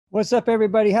What's up,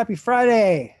 everybody? Happy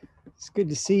Friday. It's good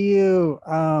to see you.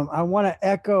 I want to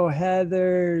echo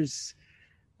Heather's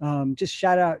just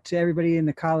shout out to everybody in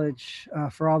the college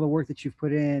for all the work that you've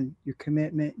put in, your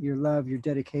commitment, your love, your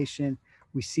dedication.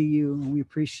 We see you and we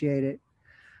appreciate it.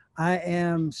 I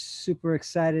am super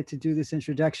excited to do this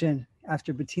introduction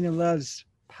after Bettina Love's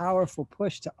powerful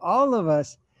push to all of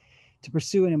us to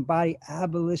pursue and embody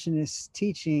abolitionist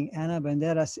teaching. Ana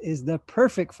Banderas is the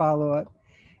perfect follow up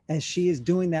as she is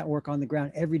doing that work on the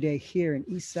ground every day here in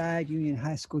Eastside Union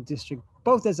High School District,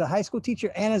 both as a high school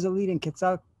teacher and as a lead in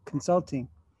consulting.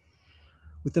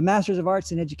 With the Masters of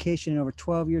Arts in Education and over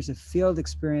 12 years of field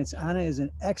experience, Ana is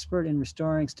an expert in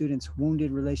restoring students'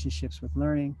 wounded relationships with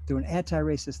learning through an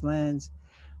anti-racist lens.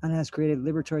 Ana has created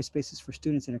liberatory spaces for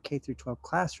students in her K-12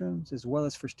 classrooms, as well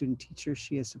as for student teachers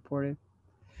she has supported.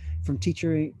 From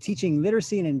teaching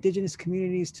literacy in indigenous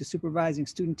communities to supervising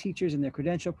student teachers in their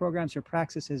credential programs, her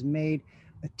praxis has made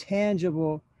a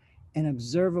tangible and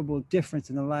observable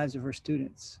difference in the lives of her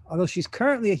students. Although she's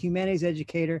currently a humanities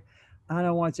educator,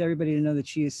 Ana wants everybody to know that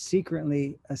she is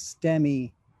secretly a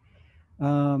STEMie.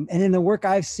 And in the work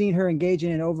I've seen her engage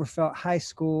in Overfelt High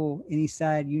School in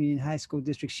Eastside Union High School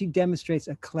District, she demonstrates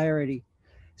a clarity,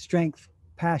 strength,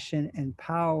 passion, and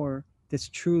power that's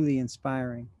truly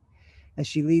inspiring as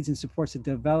she leads and supports the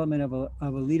development of a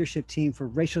leadership team for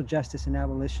racial justice and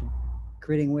abolition,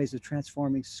 creating ways of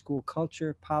transforming school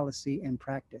culture, policy, and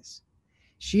practice.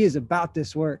 She is about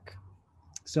this work.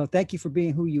 So thank you for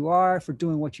being who you are, for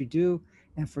doing what you do,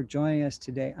 and for joining us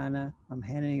today, Ana. I'm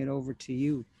handing it over to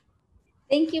you.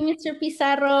 Thank you, Mr.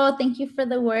 Pizarro. Thank you for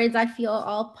the words. I feel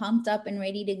all pumped up and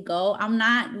ready to go. I'm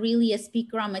not really a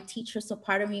speaker, I'm a teacher, so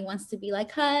part of me wants to be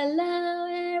like, hello,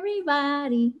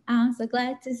 everybody. I'm so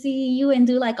glad to see you, and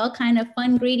do like all kind of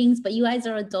fun greetings, but you guys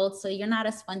are adults, so you're not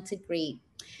as fun to greet.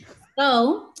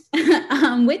 So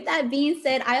with that being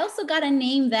said, I also got a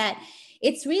name that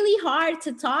it's really hard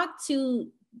to talk to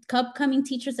upcoming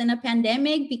teachers in a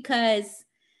pandemic, because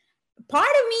part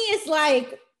of me is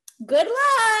like, good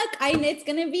luck. It's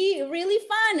going to be really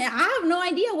fun. I have no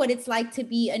idea what it's like to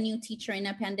be a new teacher in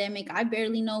a pandemic. I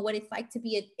barely know what it's like to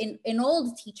be an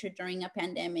old teacher during a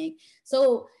pandemic.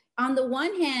 So on the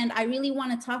one hand, I really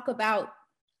want to talk about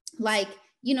like,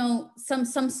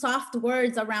 some soft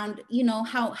words around,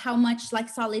 how much like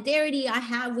solidarity I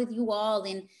have with you all,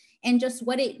 and just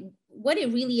what it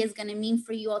really is going to mean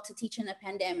for you all to teach in a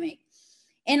pandemic.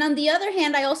 And on the other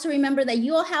hand, I also remember that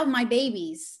you all have my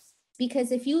babies,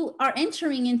 because if you are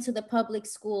entering into the public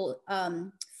school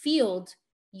field,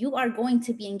 you are going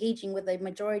to be engaging with a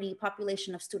majority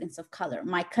population of students of color,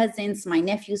 my cousins, my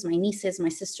nephews, my nieces, my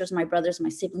sisters, my brothers, my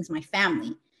siblings, my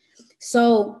family.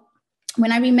 So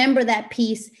when I remember that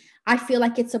piece, I feel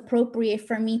like it's appropriate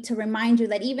for me to remind you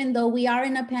that even though we are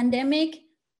in a pandemic,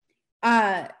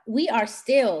 we are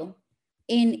still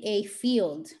in a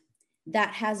field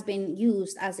that has been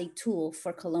used as a tool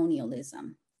for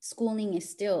colonialism. Schooling is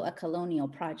still a colonial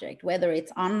project, whether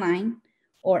it's online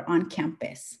or on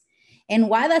campus. And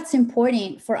why that's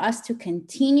important for us to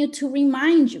continue to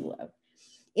remind you of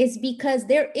is because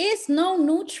there is no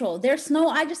neutral. There's no,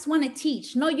 I just want to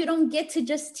teach. No, you don't get to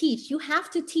just teach. You have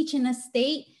to teach in a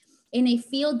state, in a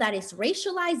field that is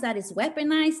racialized, that is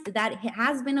weaponized, that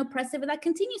has been oppressive, and that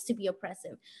continues to be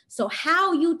oppressive. So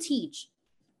how you teach,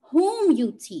 whom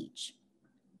you teach,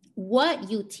 what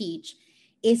you teach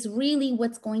is really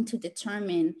what's going to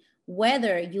determine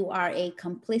whether you are a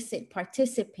complicit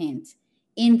participant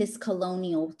in this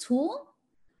colonial tool,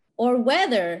 or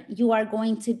whether you are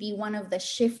going to be one of the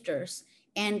shifters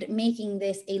and making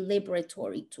this a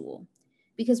liberatory tool.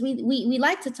 Because we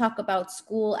like to talk about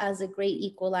school as a great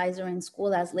equalizer and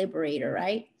school as liberator,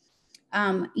 right?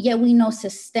 Yet we know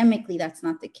systemically that's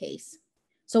not the case.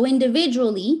 So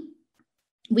individually,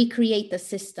 we create the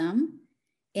system,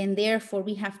 and therefore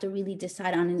we have to really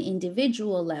decide on an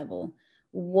individual level,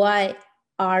 what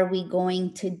are we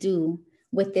going to do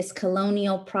with this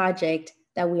colonial project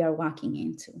that we are walking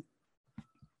into?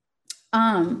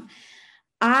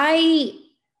 I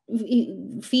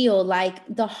feel like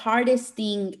the hardest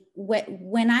thing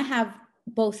when I have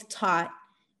both taught,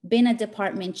 been a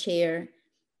department chair,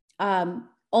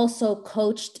 also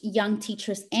coached young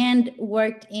teachers, and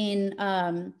worked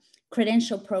in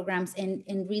credential programs,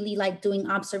 and really like doing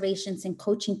observations and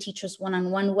coaching teachers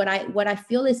one-on-one. What I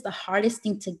feel is the hardest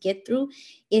thing to get through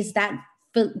is that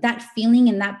feeling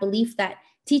and that belief that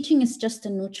teaching is just a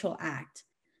neutral act,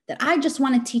 that I just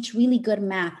want to teach really good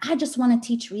math. I just want to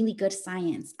teach really good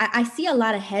science. I see a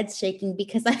lot of heads shaking,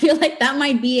 because I feel like that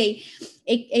might be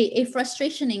a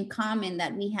frustration in common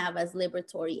that we have as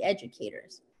liberatory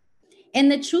educators.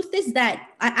 And the truth is that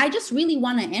I just really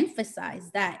want to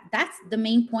emphasize that that's the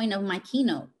main point of my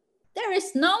keynote. There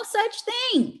is no such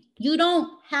thing. You don't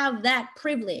have that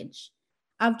privilege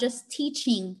of just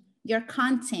teaching your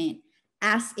content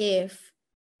as if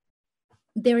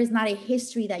there is not a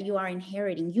history that you are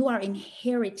inheriting. You are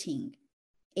inheriting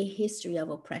a history of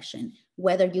oppression,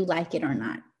 whether you like it or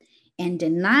not. And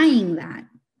denying that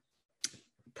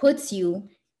puts you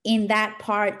in that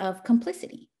part of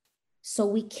complicity. So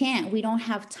we don't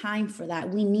have time for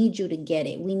that. We need you to get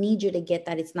it. We need you to get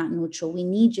that it's not neutral. We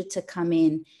need you to come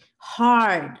in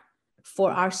hard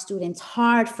for our students,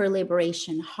 hard for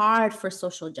liberation, hard for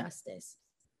social justice.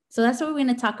 So that's what we're going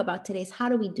to talk about today, is how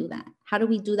do we do that? How do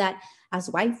we do that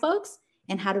as white folks?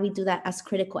 And how do we do that as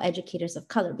critical educators of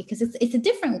color? Because it's a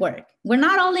different work. We're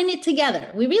not all in it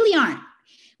together. We really aren't.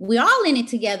 We're all in it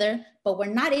together, but we're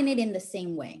not in it in the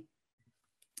same way.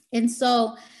 And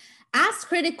so as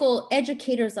critical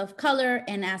educators of color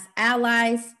and as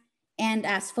allies and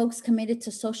as folks committed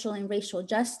to social and racial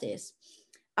justice,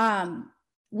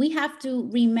 we have to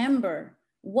remember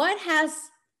what has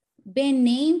been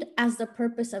named as the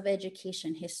purpose of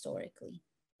education historically.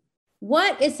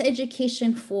 What is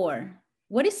education for?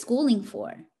 What is schooling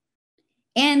for?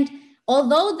 And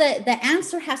although the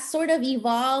answer has sort of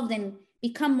evolved and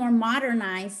become more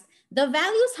modernized, the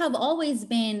values have always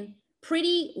been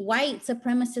pretty white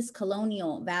supremacist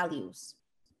colonial values.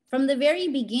 From the very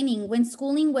beginning, when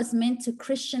schooling was meant to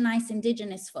Christianize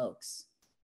indigenous folks,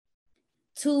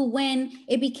 to when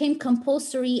it became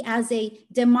compulsory as a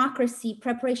democracy,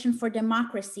 preparation for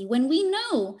democracy, when we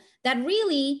knew that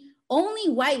really only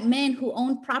white men who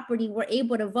owned property were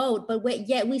able to vote, but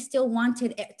yet we still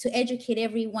wanted to educate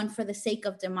everyone for the sake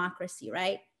of democracy,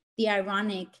 right? The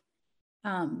ironic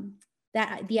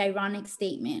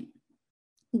statement.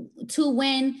 To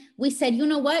when we said, you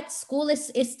know what, school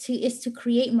is to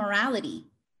create morality,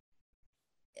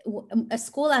 a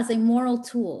school as a moral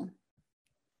tool.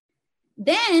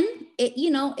 Then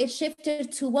it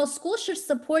shifted to, well, school should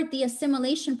support the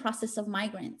assimilation process of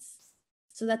migrants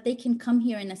so that they can come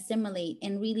here and assimilate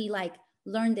and really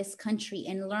learn this country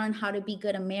and learn how to be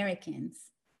good Americans.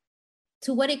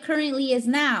 To what it currently is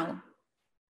now,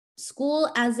 school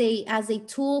as a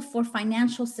tool for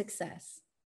financial success.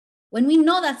 When we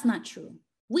know that's not true.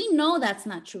 We know that's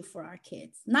not true for our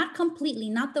kids. Not completely,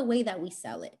 not the way that we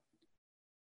sell it.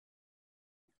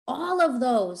 All of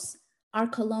those are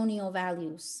colonial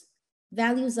values.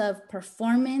 Values of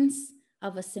performance,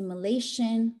 of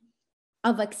assimilation,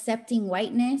 of accepting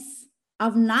whiteness,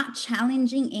 of not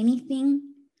challenging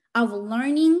anything, of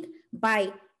learning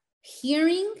by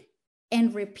hearing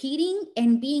and repeating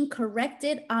and being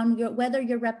corrected on whether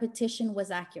your repetition was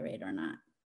accurate or not.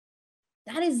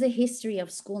 That is the history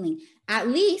of schooling, at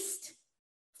least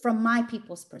from my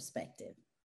people's perspective.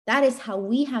 That is how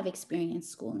we have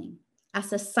experienced schooling,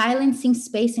 as a silencing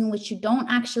space in which you don't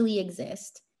actually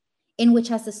exist, in which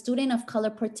as a student of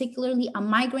color, particularly a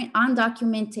migrant,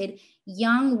 undocumented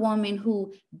young woman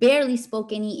who barely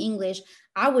spoke any English,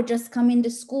 I would just come into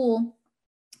school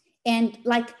and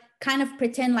kind of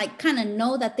pretend, kind of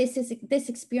know that this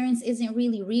experience isn't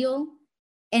really real.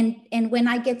 And when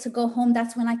I get to go home,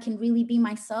 that's when I can really be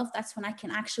myself. That's when I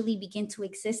can actually begin to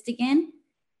exist again,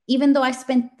 even though I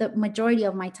spent the majority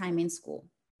of my time in school.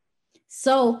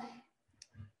 So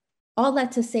all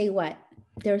that to say what?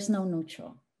 There's no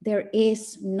neutral. There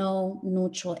is no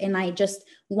neutral. And I just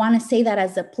want to say that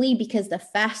as a plea, because the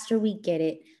faster we get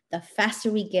it, the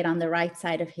faster we get on the right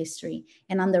side of history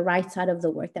and on the right side of the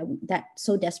work that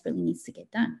so desperately needs to get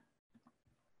done.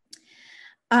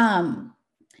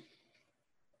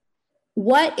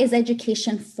 What is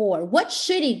education for? What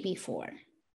should it be for?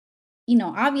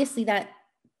 Obviously that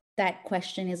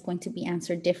question is going to be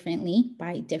answered differently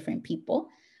by different people.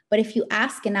 But if you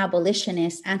ask an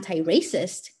abolitionist,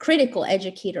 anti-racist, critical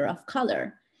educator of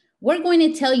color, we're going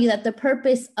to tell you that the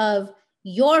purpose of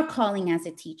your calling as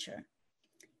a teacher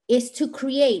is to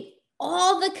create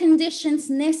all the conditions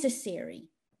necessary,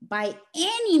 by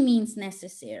any means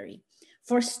necessary,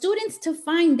 for students to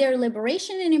find their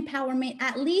liberation and empowerment,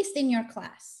 at least in your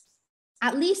class.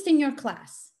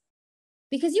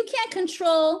 Because you can't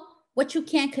control what you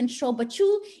can't control, but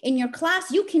in your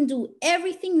class, you can do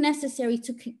everything necessary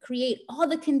to create all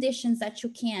the conditions that you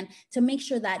can to make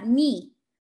sure that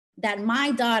that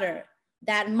my daughter,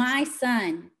 that my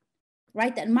son,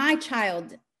 right, that my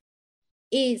child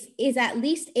is at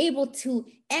least able to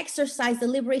exercise the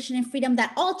liberation and freedom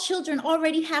that all children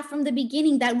already have from the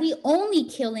beginning, that we only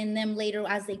kill in them later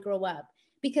as they grow up.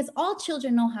 Because all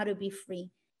children know how to be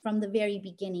free from the very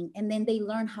beginning, and then they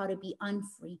learn how to be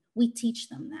unfree. We teach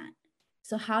them that.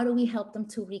 So how do we help them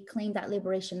to reclaim that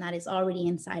liberation that is already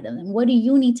inside of them? What do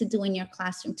you need to do in your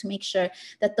classroom to make sure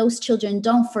that those children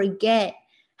don't forget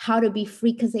how to be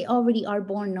free, because they already are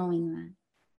born knowing that?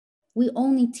 We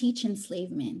only teach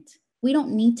enslavement. We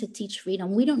don't need to teach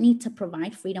freedom. We don't need to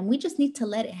provide freedom. We just need to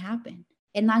let it happen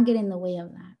and not get in the way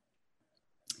of that.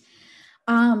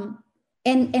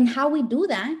 And how we do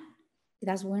that,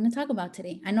 that's what we're going to talk about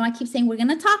today. I know I keep saying we're going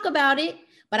to talk about it,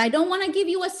 but I don't want to give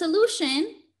you a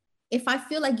solution if I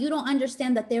feel like you don't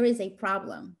understand that there is a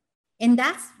problem. And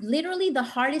that's literally the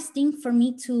hardest thing for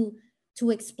me to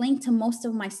explain to most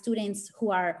of my students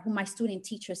who my student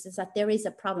teachers, is that there is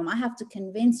a problem. I have to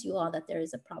convince you all that there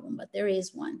is a problem, but there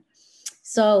is one.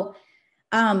 So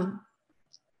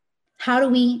how do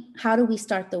we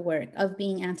start the work of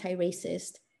being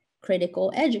anti-racist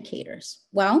critical educators?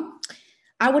 Well,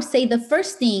 I would say the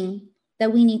first thing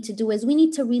that we need to do is we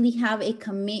need to really have a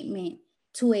commitment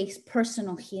to a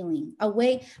personal healing, a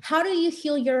way. How do you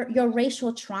heal your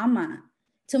racial trauma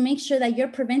to make sure that you're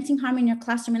preventing harm in your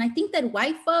classroom? And I think that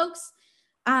white folks,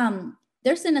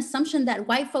 there's an assumption that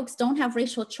white folks don't have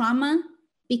racial trauma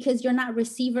because you're not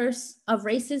receivers of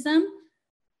racism,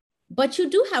 but you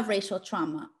do have racial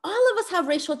trauma. All of us have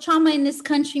racial trauma in this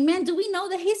country. Man, do we know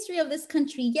the history of this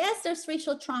country? Yes, there's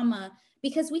racial trauma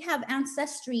because we have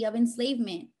ancestry of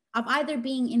enslavement, of either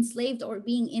being enslaved or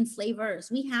being enslavers.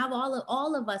 We have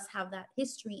all of us have that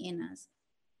history in us.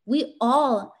 We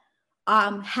all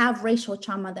have racial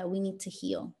trauma that we need to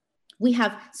heal. We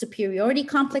have superiority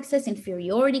complexes,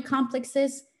 inferiority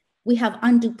complexes. We have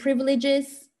undue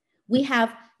privileges. We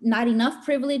have not enough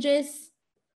privileges.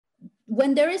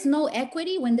 When there is no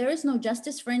equity, when there is no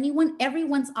justice for anyone,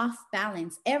 everyone's off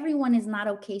balance. Everyone is not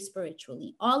okay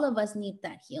spiritually. All of us need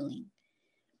that healing.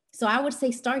 So I would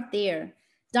say start there.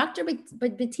 Dr.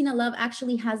 Bettina Love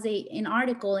actually has an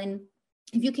article, and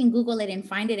if you can Google it and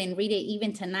find it and read it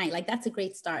even tonight, like that's a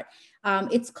great start.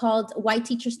 It's called Why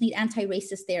Teachers Need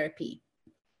Anti-Racist Therapy.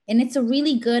 And it's a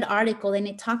really good article, and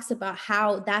it talks about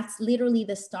how that's literally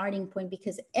the starting point,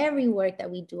 because every work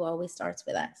that we do always starts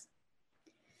with us.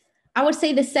 I would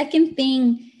say the second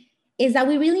thing is that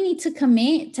we really need to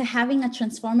commit to having a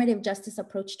transformative justice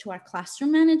approach to our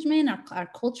classroom management, our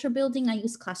culture building. I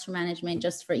use classroom management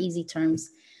just for easy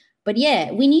terms. But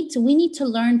yeah, we need to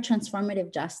learn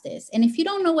transformative justice. And if you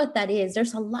don't know what that is,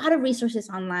 there's a lot of resources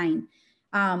online.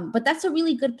 But that's a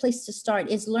really good place to start,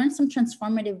 is learn some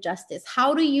transformative justice.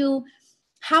 How do you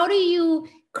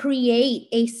create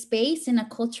a space in a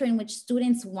culture in which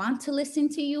students want to listen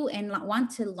to you and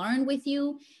want to learn with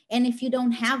you? And if you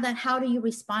don't have that, how do you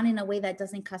respond in a way that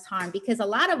doesn't cause harm? Because a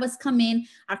lot of us come in,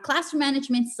 our classroom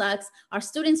management sucks, our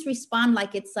students respond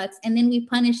like it sucks, and then we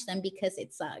punish them because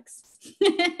it sucks.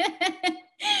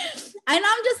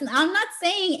 And I'm not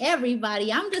saying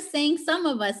everybody, I'm just saying some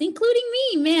of us, including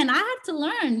me. Man, I had to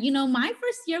learn, my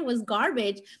first year was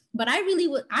garbage, but I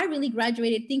really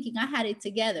graduated thinking I had it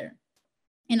together.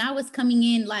 And I was coming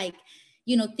in like,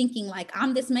 thinking like,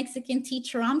 I'm this Mexican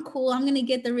teacher, I'm cool, I'm gonna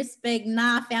get the respect.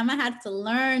 Nah, fam, I had to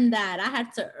learn that. I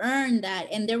had to earn that.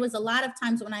 And there was a lot of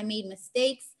times when I made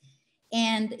mistakes.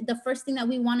 And the first thing that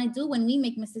we want to do when we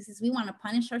make mistakes is we want to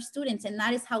punish our students. And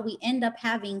that is how we end up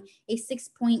having a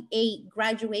 6.8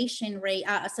 graduation rate,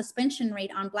 a suspension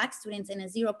rate on Black students, and a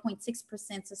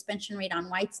 0.6% suspension rate on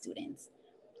white students,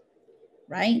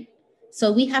 right?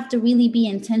 So we have to really be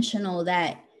intentional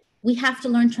that we have to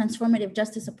learn transformative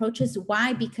justice approaches.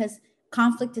 Why? Because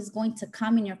conflict is going to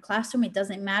come in your classroom. It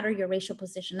doesn't matter your racial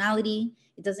positionality.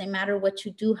 It doesn't matter what you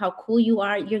do, how cool you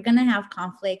are. You're going to have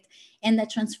conflict. And the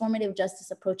transformative justice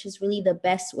approach is really the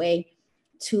best way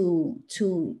to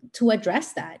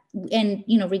address that. And,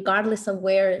 regardless of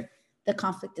where the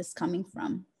conflict is coming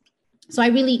from. So I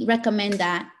really recommend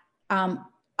that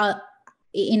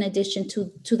in addition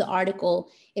to the article,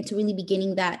 it's really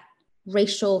beginning that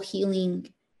racial healing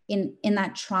in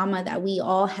that trauma that we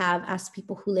all have as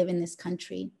people who live in this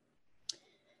country.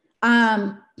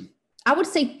 I would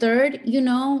say third,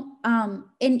 whether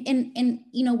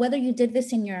you did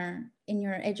this in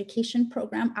your education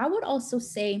program, I would also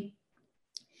say,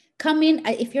 come in,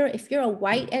 if you're a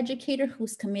white educator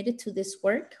who's committed to this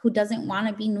work, who doesn't want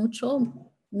to be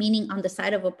neutral, meaning on the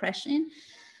side of oppression,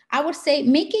 I would say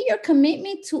make it your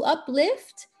commitment to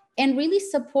uplift and really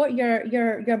support your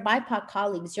BIPOC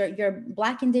colleagues, your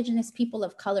Black, Indigenous, people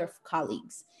of color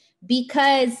colleagues,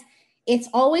 because it's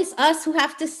always us who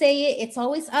have to say it. It's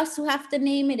always us who have to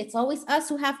name it. It's always us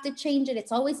who have to change it.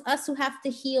 It's always us who have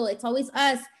to heal. It's always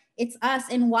us. It's us.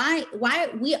 And why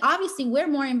we're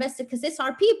more invested because it's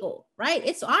our people, right?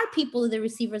 It's our people, the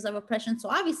receivers of oppression. So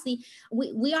obviously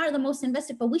we are the most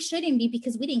invested, but we shouldn't be,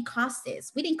 because we didn't cause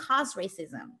this. We didn't cause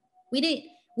racism. We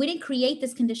didn't create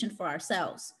this condition for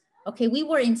ourselves. Okay, we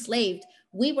were enslaved,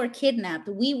 we were kidnapped,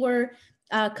 we were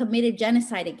committed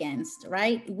genocide against,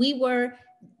 right? We were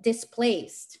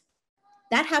displaced.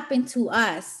 That happened to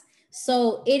us.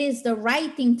 So it is the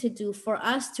right thing to do for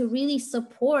us to really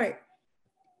support,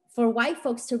 for white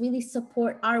folks to really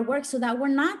support our work so that we're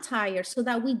not tired, so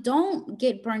that we don't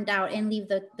get burned out and leave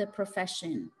the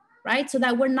profession, right? So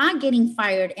that we're not getting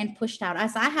fired and pushed out,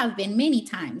 as I have been many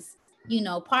times. You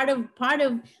know, part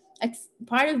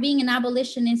of being an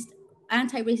abolitionist,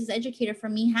 anti-racist educator for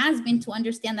me has been to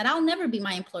understand that I'll never be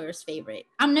my employer's favorite.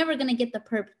 I'm never going to get the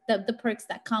perks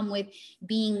that come with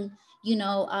being, you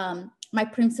know, my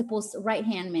principal's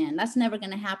right-hand man. That's never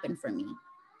going to happen for me.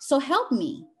 So help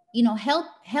me, you know,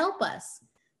 help us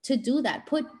to do that.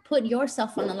 Put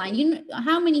yourself on the line. You know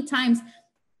how many times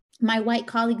my white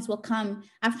colleagues will come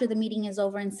after the meeting is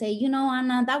over and say, you know,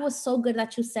 Ana, that was so good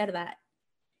that you said that.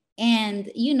 And,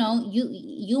 you know,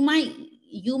 you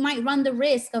might run the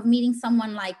risk of meeting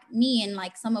someone like me and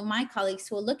like some of my colleagues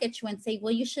who will look at you and say,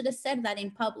 well, you should have said that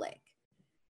in public,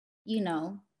 you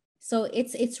know? So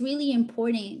it's really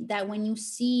important that when you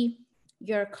see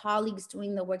your colleagues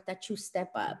doing the work that you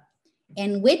step up.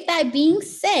 And with that being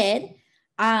said,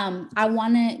 I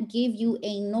want to give you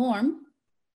a norm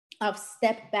of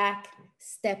step back,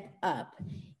 step up.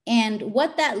 And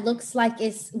what that looks like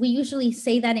is, we usually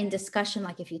say that in discussion,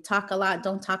 like if you talk a lot,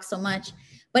 don't talk so much,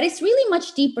 but it's really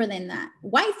much deeper than that.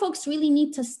 White folks really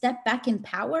need to step back in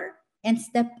power and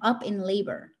step up in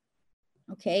labor,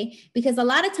 okay? Because a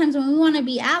lot of times when we want to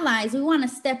be allies, we want to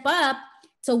step up.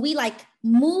 So we like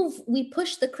we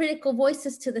push the critical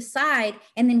voices to the side,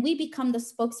 and then we become the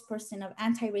spokesperson of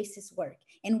anti-racist work.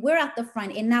 And we're at the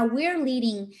front, and now we're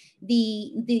leading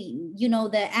the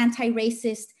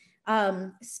anti-racist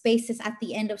spaces at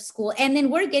the end of school, and then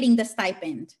we're getting the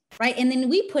stipend, right? And then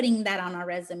we putting that on our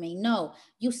resume. No,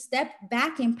 you step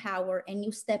back in power and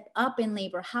you step up in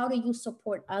labor. How do you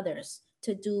support others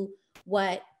to do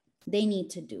what they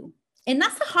need to do? And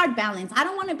that's a hard balance. I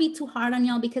don't want to be too hard on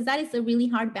y'all, because that is a really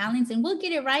hard balance, and we'll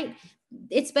get it right.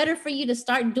 It's better for you to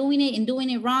start doing it and doing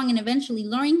it wrong and eventually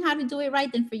learning how to do it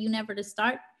right than for you never to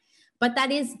start. But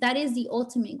that is the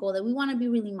ultimate goal, that we want to be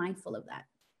really mindful of that.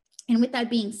 And with that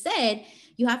being said,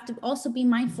 you have to also be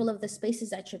mindful of the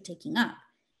spaces that you're taking up.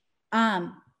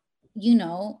 You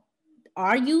know,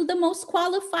 are you the most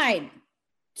qualified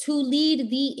to lead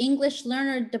the English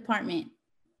learner department?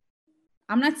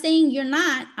 I'm not saying you're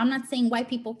not. I'm not saying white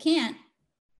people can't.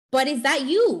 But is that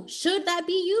you? Should that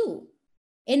be you?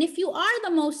 And if you are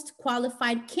the most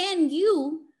qualified, can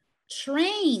you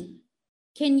train?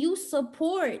 Can you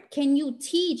support? Can you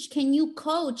teach? Can you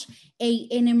coach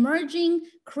an emerging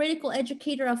critical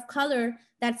educator of color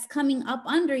that's coming up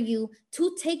under you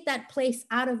to take that place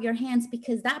out of your hands,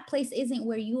 because that place isn't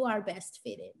where you are best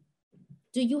fitted?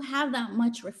 Do you have that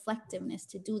much reflectiveness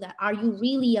to do that? Are you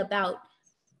really about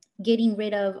getting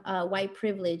rid of white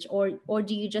privilege, or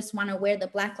do you just want to wear the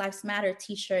Black Lives Matter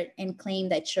t-shirt and claim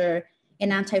that you're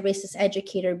an anti-racist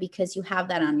educator because you have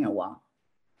that on your wall?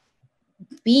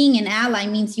 Being an ally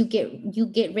means you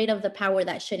get rid of the power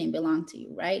that shouldn't belong to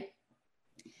you, right?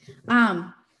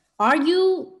 Are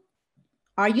you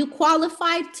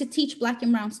qualified to teach Black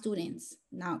and brown students?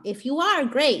 Now, if you are,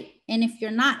 great. And if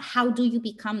you're not, how do you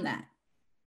become that?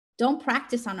 Don't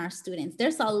practice on our students.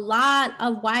 There's a lot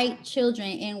of white children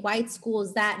in white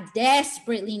schools that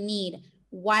desperately need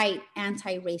white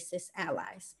anti-racist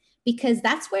allies, because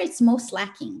that's where it's most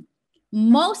lacking.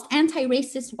 Most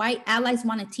anti-racist white allies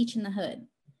want to teach in the hood.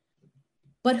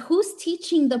 But who's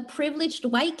teaching the privileged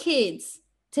white kids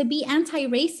to be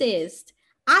anti-racist?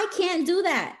 I can't do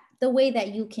that the way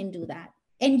that you can do that.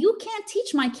 And you can't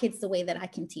teach my kids the way that I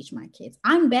can teach my kids.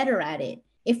 I'm better at it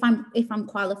if I'm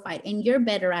qualified, and you're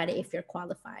better at it if you're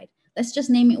qualified. Let's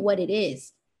just name it what it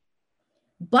is.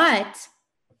 But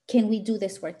can we do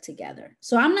this work together?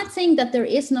 So I'm not saying that there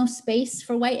is no space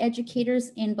for white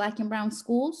educators in Black and brown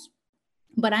schools,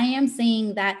 but I am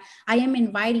saying that I am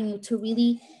inviting you to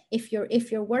really, if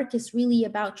your work is really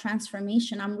about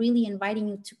transformation, I'm really inviting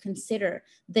you to consider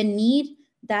the need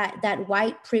that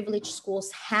white privileged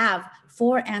schools have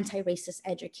for anti-racist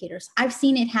educators. I've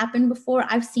seen it happen before.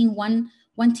 I've seen one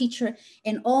teacher,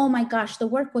 and oh my gosh, the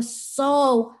work was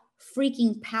so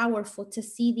freaking powerful to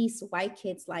see these white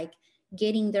kids like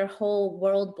getting their whole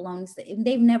world blown.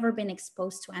 They've never been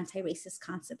exposed to anti-racist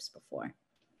concepts before.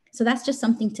 So that's just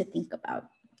something to think about.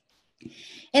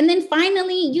 And then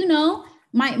finally, you know,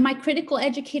 my critical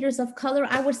educators of color,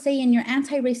 I would say in your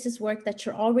anti-racist work that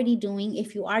you're already doing,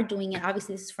 if you are doing it,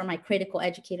 obviously this is for my critical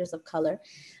educators of color,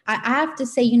 I have to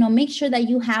say, you know, make sure that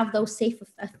you have those safe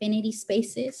affinity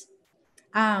spaces.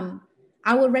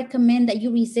 I would recommend that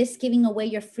you resist giving away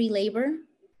your free labor.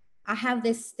 I have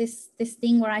this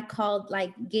thing where I called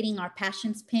like getting our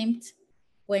passions pimped.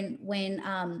 When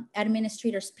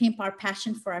administrators pimp our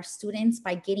passion for our students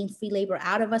by getting free labor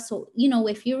out of us. So, you know,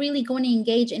 if you're really going to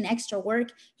engage in extra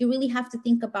work, you really have to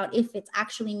think about if it's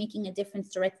actually making a difference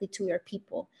directly to your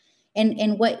people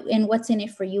and what's in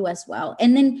it for you as well.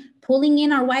 And then pulling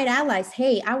in our white allies.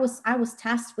 Hey, I was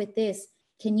tasked with this.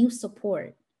 Can you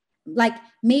support? Like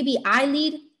maybe I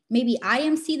lead, maybe I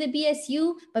MC the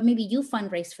BSU, but maybe you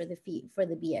fundraise for the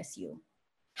BSU.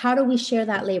 How do we share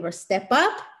that labor? Step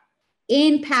up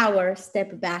in power,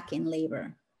 step back in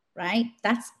labor, right?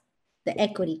 That's the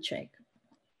equity trick.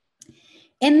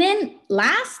 And then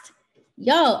last,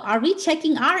 are we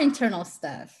checking our internal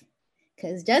stuff?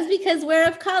 Because just because we're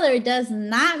of color does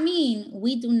not mean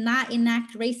we do not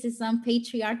enact racism,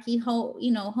 patriarchy,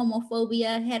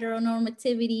 homophobia,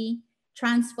 heteronormativity,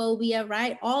 transphobia,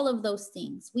 right? All of those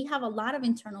things. We have a lot of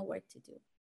internal work to do.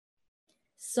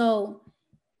 So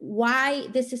why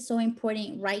this is so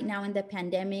important right now in the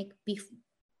pandemic,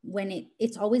 when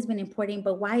it's always been important,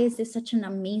 but why is this such an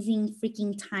amazing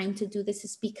freaking time to do this,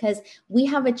 is because we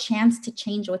have a chance to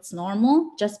change what's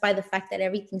normal just by the fact that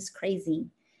everything's crazy,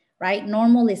 right?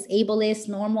 Normal is ableist,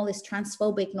 normal is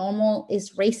transphobic, normal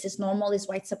is racist, normal is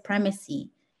white supremacy,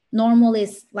 normal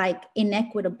is like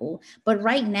inequitable. But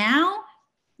right now,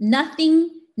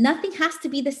 nothing has to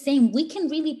be the same. We can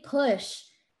really push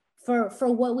for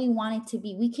what we want it to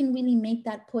be. We can really make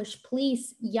that push.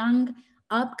 Please, young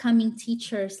upcoming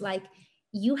teachers, like,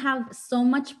 you have so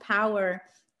much power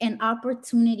and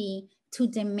opportunity to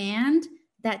demand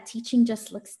that teaching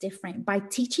just looks different by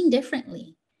teaching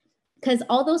differently. Because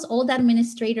all those old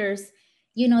administrators,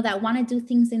 that want to do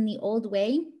things in the old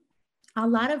way, a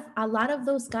lot of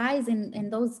those guys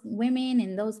and those women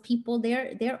and those people,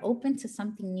 they're open to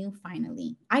something new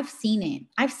finally. I've seen it.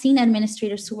 I've seen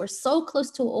administrators who were so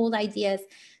close to old ideas,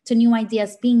 to new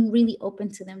ideas, being really open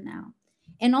to them now.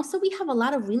 And also we have a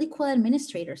lot of really cool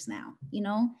administrators now.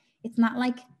 It's not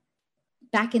like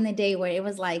back in the day where it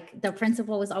was like the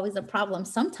principal was always a problem.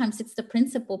 Sometimes it's the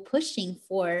principal pushing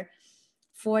for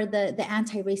the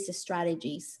anti-racist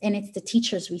strategies, and it's the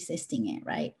teachers resisting it,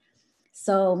 right?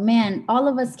 So, man, all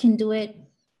of us can do it.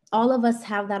 All of us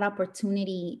have that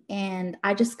opportunity. And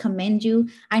I just commend you.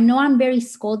 I know I'm very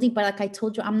scoldy, but like I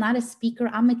told you, I'm not a speaker.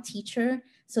 I'm a teacher.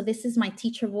 So this is my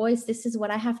teacher voice. This is what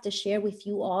I have to share with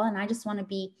you all. And I just want to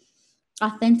be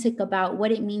authentic about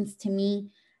what it means to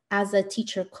me as a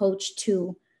teacher coach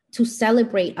to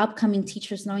celebrate upcoming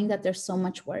teachers, knowing that there's so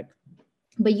much work.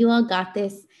 But you all got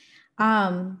this.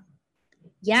 My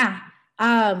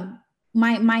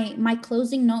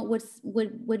closing note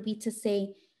would be to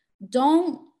say,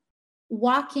 don't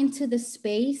walk into the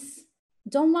space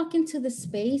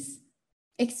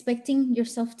expecting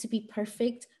yourself to be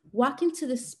perfect. Walk into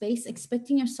the space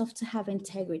expecting yourself to have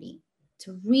integrity,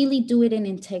 to really do it in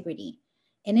integrity,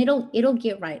 and it'll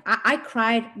get right. I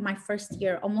cried my first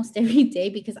year almost every day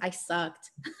because I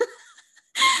sucked.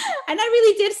 And I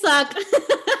really did suck.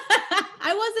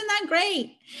 I wasn't that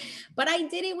great, but I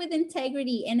did it with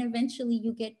integrity, and eventually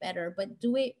you get better. But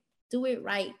do it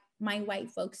right, my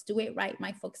white folks. Do it right,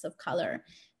 my folks of color,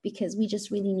 because we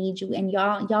just really need you, and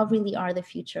y'all really are the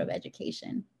future of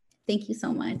education. Thank you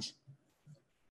so much.